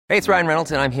Hey, it's Ryan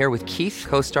Reynolds, and I'm here with Keith,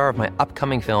 co-star of my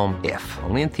upcoming film, If,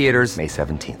 only in theaters May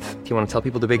 17th. Do you want to tell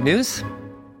people the big news?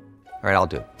 All right, I'll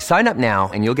do it. Sign up now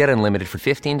and you'll get unlimited for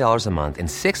 $15 a month and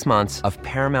 6 months of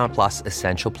Paramount Plus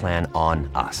Essential Plan on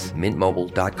us.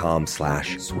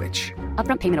 MintMobile.com/switch.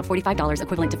 Upfront payment of $45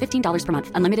 equivalent to $15 per month.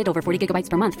 Unlimited over 40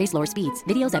 gigabytes per month. Face lower speeds.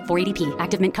 Videos at 480p.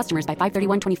 Active Mint customers by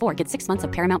 531.24 get 6 months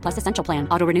of Paramount Plus Essential Plan.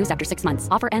 Auto renews after 6 months.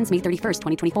 Offer ends May 31st,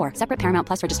 2024. Separate Paramount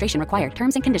Plus registration required.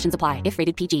 Terms and conditions apply if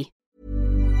rated PG.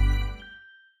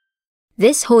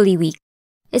 This Holy Week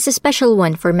is a special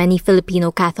one for many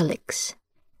Filipino Catholics.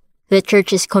 The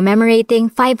Church is commemorating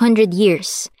 500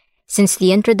 years since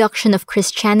the introduction of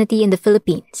Christianity in the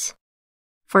Philippines.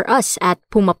 For us at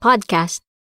Puma Podcast,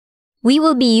 we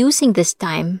will be using this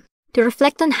time to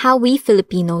reflect on how we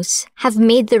Filipinos have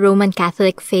made the Roman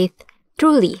Catholic faith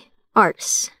truly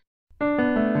ours.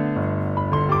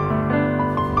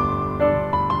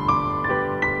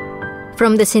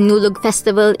 From the Sinulog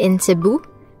Festival in Cebu,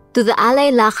 to the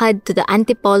Alay Lakad to the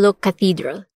Antipolo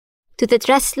Cathedral, to the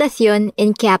Translacion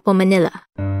in Quiapo, Manila.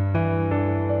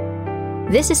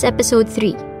 This is episode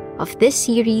 3 of this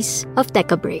series of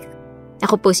Teka Break.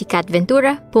 Ako po si Kat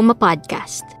Ventura, Puma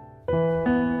Podcast.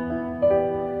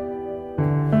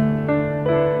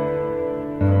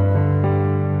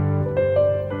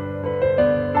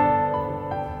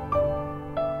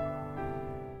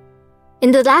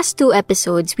 In the last 2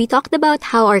 episodes, we talked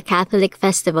about how our Catholic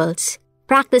festivals,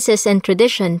 practices, and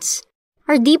traditions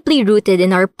are deeply rooted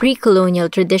in our pre-colonial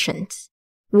traditions.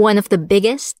 One of the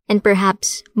biggest and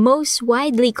perhaps most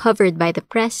widely covered by the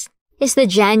press is the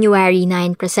January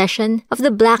 9 procession of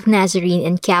the Black Nazarene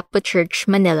in Quiapo Church,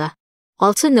 Manila,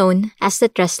 also known as the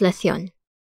Translacion.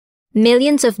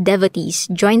 Millions of devotees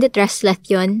join the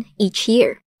Translacion each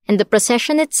year, and the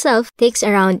procession itself takes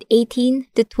around 18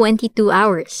 to 22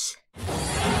 hours.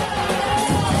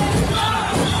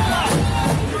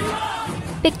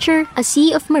 Picture a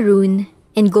sea of maroon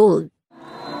and gold.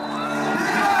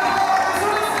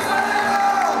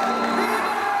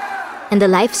 And the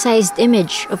life-sized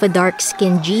image of a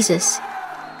dark-skinned Jesus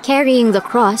carrying the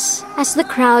cross as the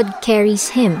crowd carries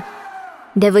him.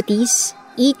 Devotees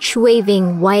each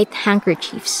waving white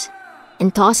handkerchiefs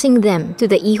and tossing them to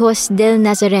the Hijos del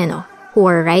Nazareno, who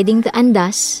are riding the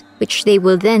andas, which they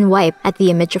will then wipe at the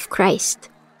image of Christ.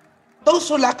 Those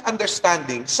who lack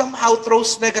understanding somehow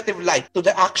throws negative light to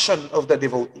the action of the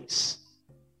devotees.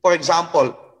 For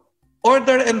example,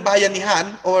 order and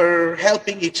bayanihan, or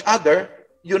helping each other,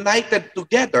 united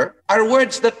together, are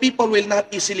words that people will not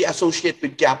easily associate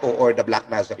with Quiapo or the Black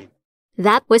Nazarene.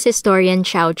 That was historian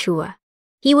Xiao Chua.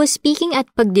 He was speaking at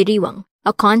Pagdiriwang,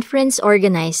 a conference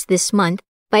organized this month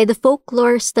by the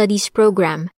Folklore Studies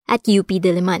program at UP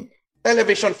Diliman.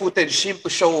 Television footage seemed to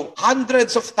show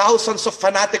hundreds of thousands of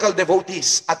fanatical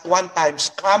devotees at one time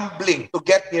scrambling to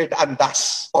get near the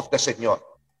andas of the Señor.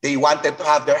 They wanted to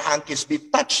have their hankies be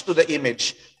touched to the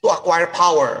image to acquire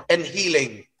power and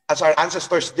healing, as our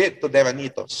ancestors did to their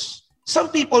anitos. Some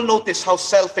people notice how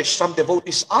selfish some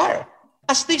devotees are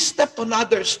as they step on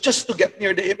others just to get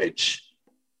near the image.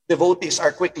 Devotees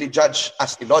are quickly judged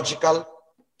as illogical,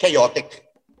 chaotic,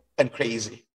 and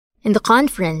crazy. In the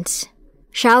conference,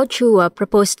 Xiao Chua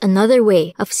proposed another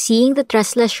way of seeing the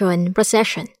Translacion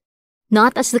procession,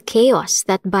 not as the chaos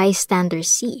that bystanders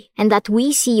see and that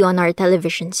we see on our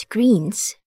television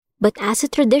screens, but as a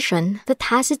tradition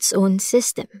that has its own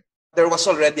system. There was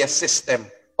already a system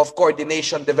of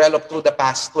coordination developed through the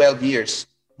past 12 years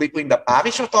between the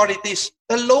parish authorities,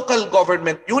 the local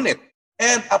government unit,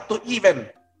 and up to even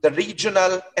the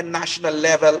regional and national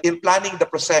level in planning the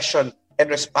procession and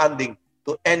responding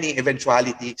to any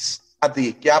eventualities at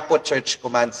the Quiapo Church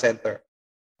Command Center.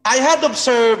 I had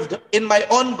observed in my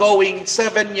ongoing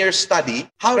 7-year study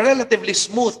how relatively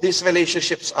smooth these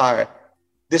relationships are,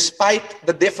 despite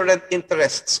the different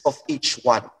interests of each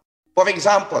one. For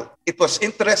example, it was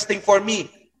interesting for me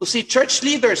to see church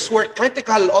leaders who were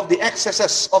critical of the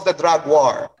excesses of the drug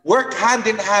war work hand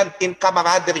in hand in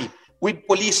camaraderie with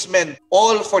policemen,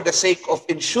 all for the sake of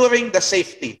ensuring the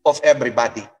safety of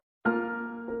everybody.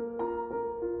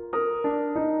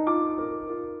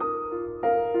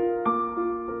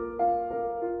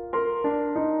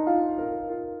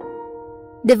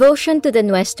 Devotion to the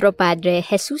Nuestro Padre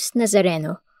Jesus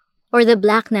Nazareno, or the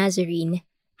Black Nazarene,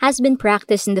 has been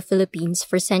practiced in the Philippines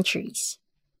for centuries.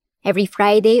 Every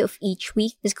Friday of each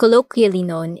week is colloquially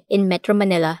known in Metro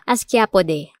Manila as Quiapo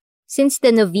Day, since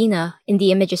the novena in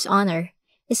the image's honor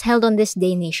is held on this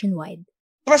day nationwide.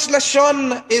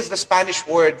 Translacion is the Spanish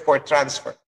word for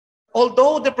transfer.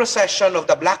 Although the procession of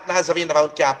the Black Nazarene around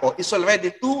Quiapo is already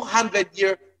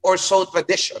 200-year or so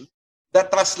tradition, The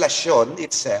traslasyon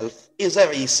itself is a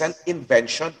recent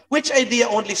invention, which idea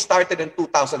only started in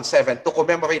 2007 to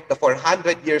commemorate the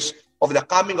 400 years of the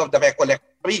coming of the Recollect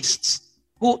priests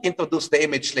who introduced the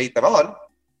image later on,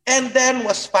 and then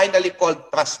was finally called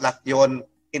traslasyon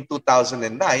in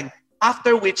 2009,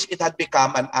 after which it had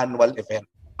become an annual event.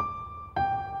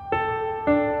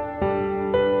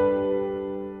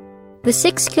 The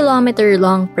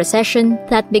 6-kilometer-long procession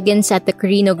that begins at the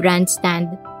Quirino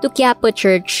Grandstand to Quiapo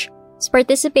Church is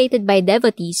participated by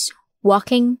devotees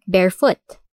walking barefoot.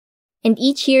 And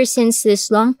each year since this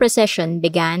long procession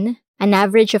began, an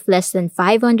average of less than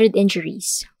 500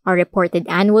 injuries are reported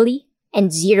annually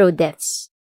and 0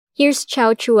 deaths. Here's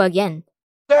Chow Chu again.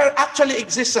 There actually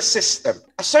exists a system,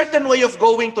 a certain way of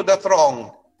going to the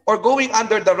throng or going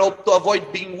under the rope to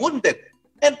avoid being wounded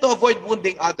and to avoid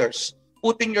wounding others.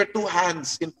 Putting your 2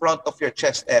 hands in front of your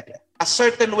chest area. A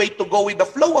certain way to go with the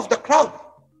flow of the crowd,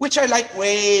 which are like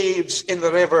waves in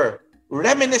the river,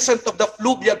 reminiscent of the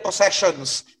fluvial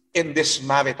processions in this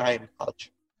maritime culture.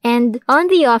 And on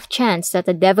the off chance that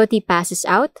a devotee passes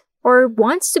out or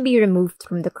wants to be removed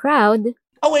from the crowd,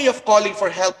 a way of calling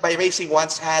for help by raising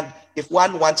one's hand if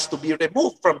one wants to be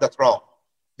removed from the throng.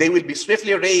 They will be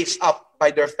swiftly raised up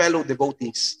by their fellow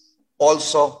devotees.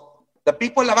 Also, the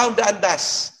people around the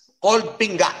andas, called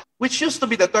pinga, which used to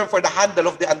be the term for the handle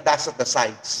of the andas at the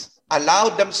sides,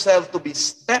 allowed themselves to be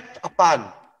stepped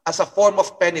upon as a form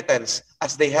of penitence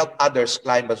as they help others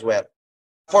climb as well.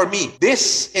 For me,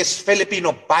 this is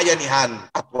Filipino bayanihan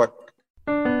at work.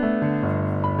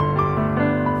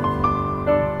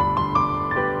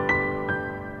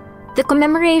 the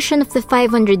commemoration of the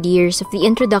 500 years of the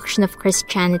introduction of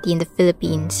Christianity in the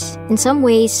Philippines, in some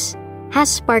ways,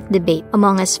 has sparked debate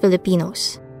among us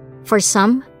Filipinos. For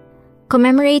some,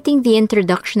 commemorating the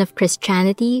introduction of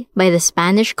Christianity by the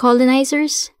Spanish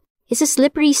colonizers is a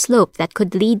slippery slope that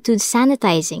could lead to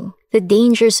sanitizing the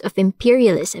dangers of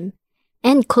imperialism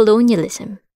and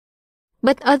colonialism.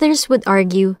 But others would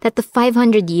argue that the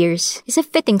 500 years is a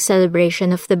fitting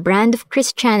celebration of the brand of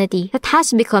Christianity that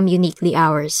has become uniquely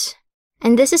ours.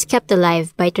 And this is kept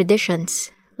alive by traditions,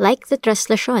 like the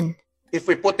traslasyon. If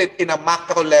we put it in a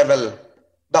macro level,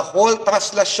 the whole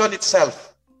traslasyon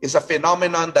itself is a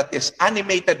phenomenon that is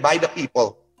animated by the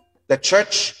people, the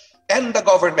church, and the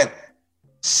government.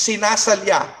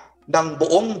 Sinasalya ng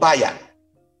buong bayan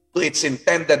to its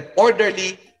intended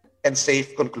orderly and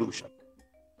safe conclusion.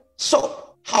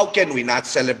 So, how can we not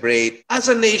celebrate as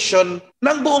a nation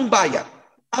ng buong bayan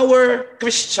our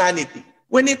Christianity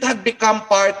when it had become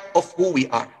part of who we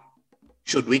are?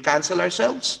 Should we cancel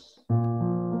ourselves?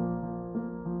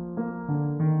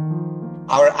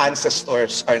 Our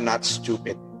ancestors are not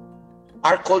stupid.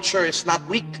 Our culture is not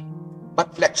weak,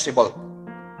 but flexible.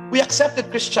 We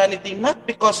accepted Christianity not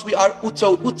because we are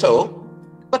uto-uto,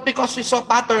 but because we saw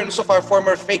patterns of our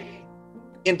former faith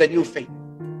in the new faith,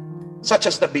 such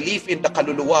as the belief in the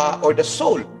kaluluwa or the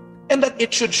soul, and that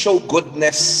it should show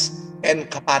goodness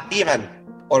and kapatiran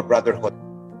or brotherhood.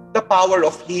 The power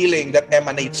of healing that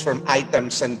emanates from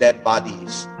items and dead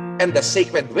bodies, and the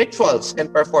sacred rituals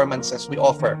and performances we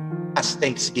offer as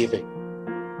thanksgiving.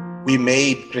 We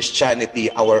made Christianity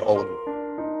our own.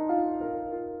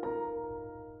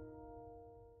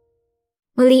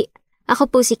 Muli, ako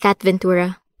po si Kat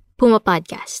Ventura, Puma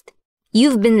Podcast.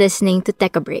 You've been listening to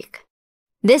Teka Break.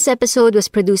 This episode was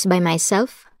produced by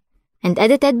myself and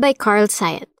edited by Carl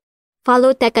Sayat.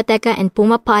 Follow Teka Teka and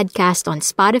Puma Podcast on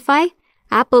Spotify,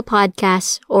 Apple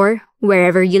Podcasts, or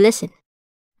wherever you listen.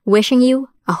 Wishing you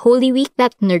a holy week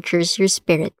that nurtures your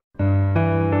spirit.